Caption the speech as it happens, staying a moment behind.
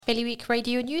Bailiwick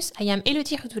Radio News. I am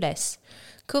Elodie Rodoules.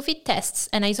 COVID tests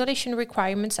and isolation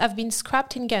requirements have been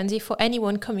scrapped in Guernsey for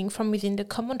anyone coming from within the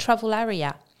common travel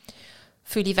area.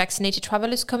 Fully vaccinated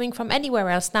travellers coming from anywhere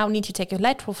else now need to take a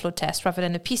lateral flow test rather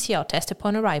than a PCR test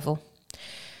upon arrival.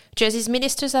 Jersey's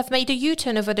ministers have made a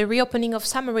U-turn over the reopening of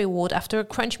Samari Ward after a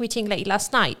crunch meeting late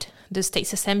last night. The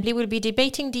State's Assembly will be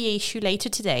debating the issue later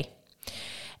today.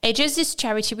 A Jersey's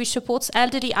charity which supports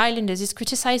elderly islanders is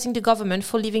criticising the government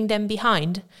for leaving them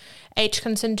behind. Age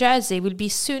Concern Jersey will be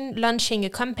soon launching a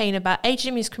campaign about age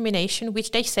discrimination, which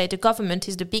they say the government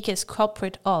is the biggest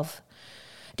culprit of.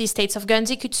 The States of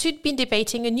Guernsey could soon be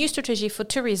debating a new strategy for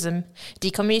tourism.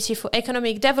 The Community for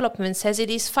Economic Development says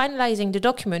it is finalising the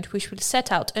document which will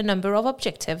set out a number of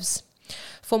objectives.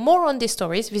 For more on these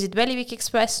stories, visit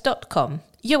bailiwickexpress.com.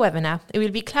 Your weather now. It will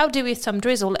be cloudy with some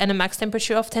drizzle and a max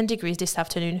temperature of 10 degrees this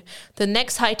afternoon. The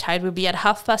next high tide will be at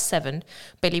 7:30.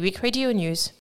 Bailiwick Radio News.